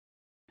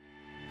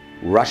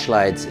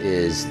Rushlights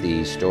is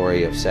the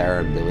story of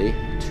Sarah and Billy,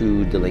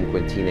 two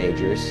delinquent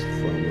teenagers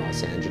from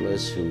Los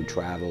Angeles who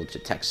travel to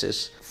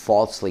Texas,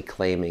 falsely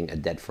claiming a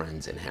dead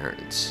friend's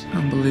inheritance.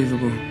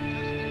 Unbelievable.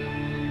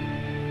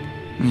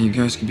 You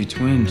guys could be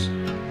twins.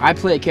 I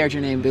play a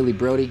character named Billy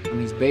Brody.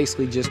 He's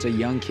basically just a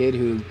young kid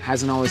who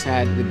hasn't always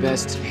had the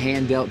best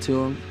hand dealt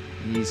to him.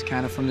 He's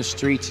kind of from the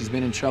streets. He's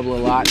been in trouble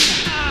a lot.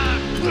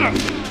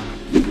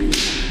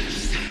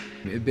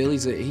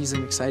 Billy's he's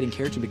an exciting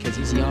character because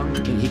he's young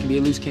and he can be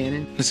a loose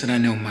cannon. Listen, I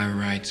know my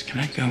rights. Can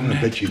I go now?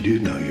 I bet you do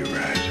know your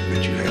rights. I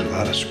bet you had a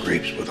lot of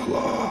scrapes with the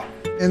law.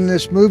 In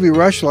this movie,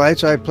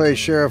 Rushlights, I play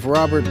Sheriff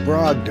Robert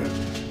Brogdon.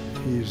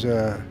 He's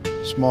a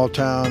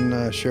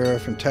small-town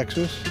sheriff in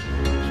Texas.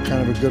 He's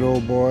kind of a good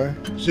old boy.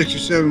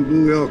 67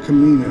 Blue El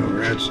Camino,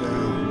 right, Sal?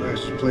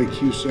 License plate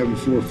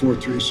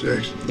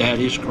Q74436. That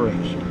is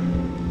correct, sir.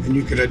 And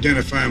you could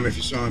identify him if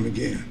you saw him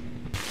again.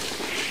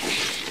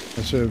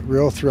 It's a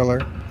real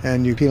thriller,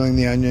 and you peeling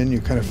the onion, you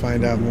kind of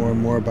find out more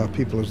and more about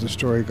people as the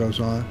story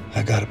goes on.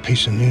 I got a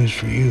piece of news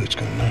for you. It's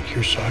gonna knock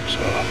your socks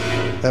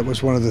off. That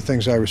was one of the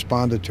things I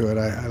responded to it.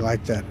 I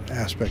liked that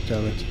aspect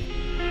of it.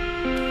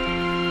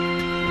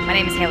 My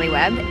name is Haley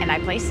Webb, and I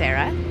play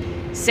Sarah.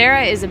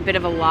 Sarah is a bit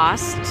of a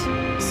lost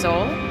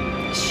soul.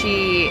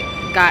 She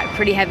got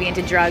pretty heavy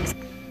into drugs.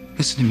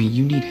 Listen to me,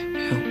 you need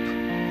help.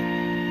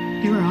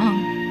 You're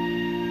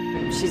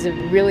wrong. She's a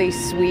really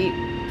sweet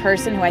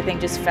person who I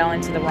think just fell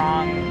into the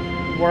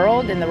wrong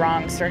world in the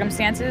wrong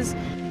circumstances.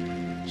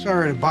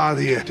 Sorry to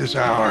bother you at this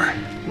hour.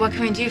 What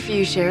can we do for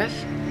you, Sheriff?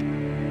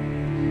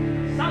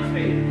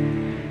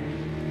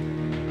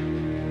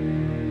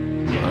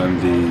 I'm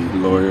the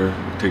lawyer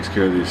who takes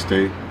care of the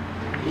estate,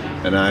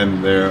 and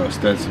I'm there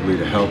ostensibly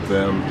to help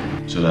them.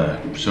 Should I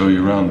show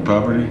you around the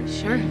property?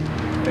 Sure.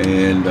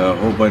 And a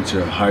whole bunch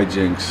of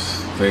hijinks.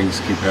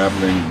 Things keep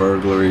happening,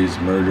 burglaries,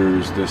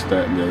 murders, this,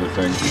 that, and the other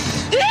thing.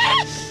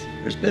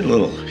 There's been a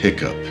little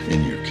hiccup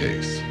in your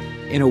case.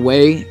 In a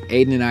way,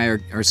 Aiden and I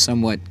are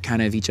somewhat kind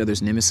of each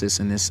other's nemesis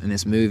in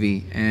this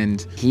movie,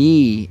 and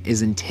he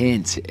is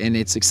intense, and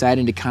it's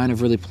exciting to kind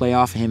of really play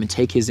off of him and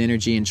take his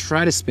energy and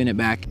try to spin it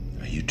back.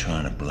 Are you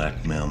trying to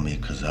blackmail me?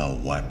 Because I'll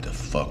wipe the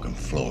fucking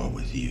floor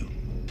with you.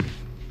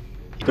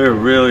 They're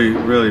really,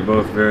 really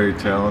both very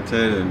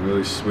talented and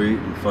really sweet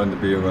and fun to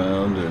be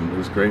around, and it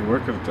was great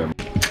working with them.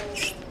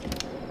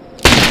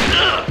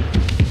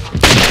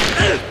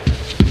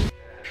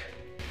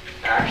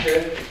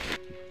 Action.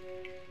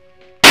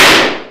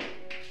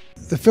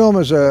 The film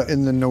is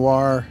in the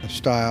noir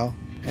style,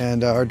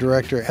 and our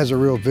director has a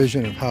real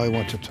vision of how he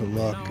wants it to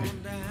look.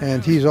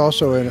 And he's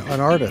also an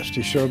artist.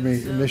 He showed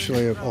me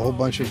initially a whole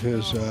bunch of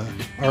his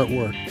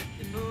artwork,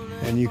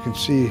 and you can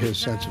see his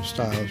sense of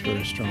style is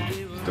very strong.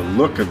 The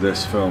look of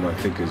this film, I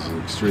think, is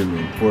extremely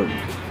important,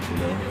 you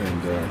know,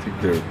 and I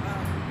think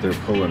they're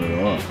pulling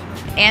it off.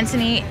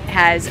 Anthony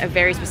has a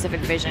very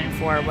specific vision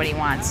for what he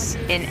wants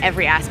in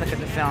every aspect of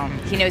the film.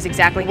 He knows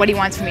exactly what he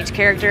wants from each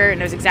character,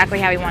 knows exactly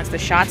how he wants the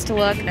shots to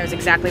look, knows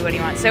exactly what he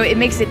wants. So it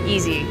makes it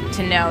easy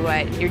to know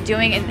what you're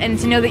doing and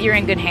to know that you're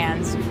in good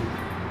hands.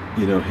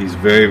 You know, he's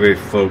very, very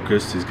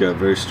focused. He's got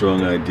very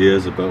strong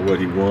ideas about what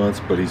he wants,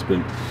 but he's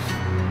been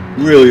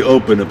really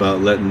open about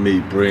letting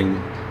me bring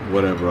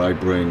whatever I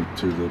bring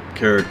to the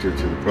character,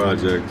 to the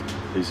project.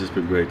 He's just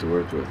been great to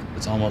work with.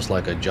 It's almost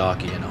like a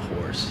jockey and a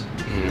horse,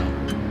 you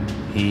know.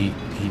 He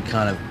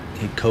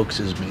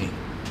coaxes me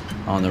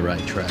on the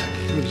right track.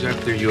 What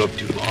exactly are you up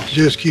to, boss?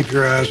 Just keep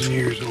your eyes and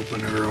ears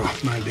open, Earl.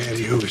 My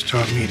daddy always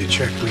taught me to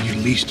check where you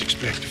least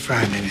expect to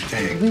find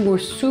anything. We were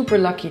super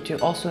lucky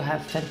to also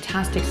have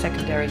fantastic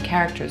secondary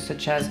characters,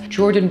 such as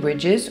Jordan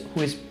Bridges,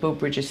 who is Beau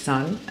Bridges'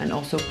 son, and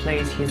also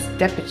plays his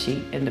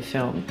deputy in the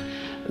film,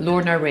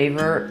 Lorna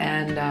Raver,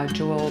 and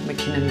Joel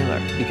McKinnon-Miller.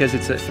 Because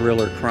it's a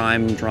thriller,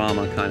 crime,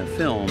 drama kind of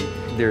film,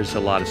 there's a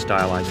lot of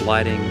stylized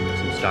lighting,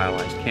 some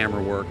stylized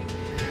camera work.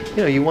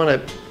 You know, you want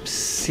to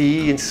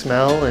see and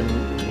smell and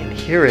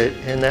hear it,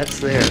 and that's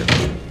there.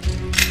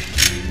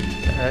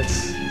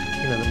 That's,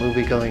 you know, the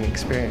movie-going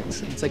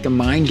experience. It's like a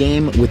mind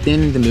game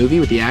within the movie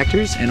with the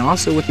actors and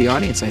also with the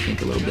audience, I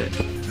think, a little bit.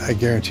 I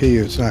guarantee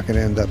you it's not going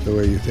to end up the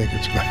way you think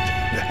it's going to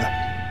end up.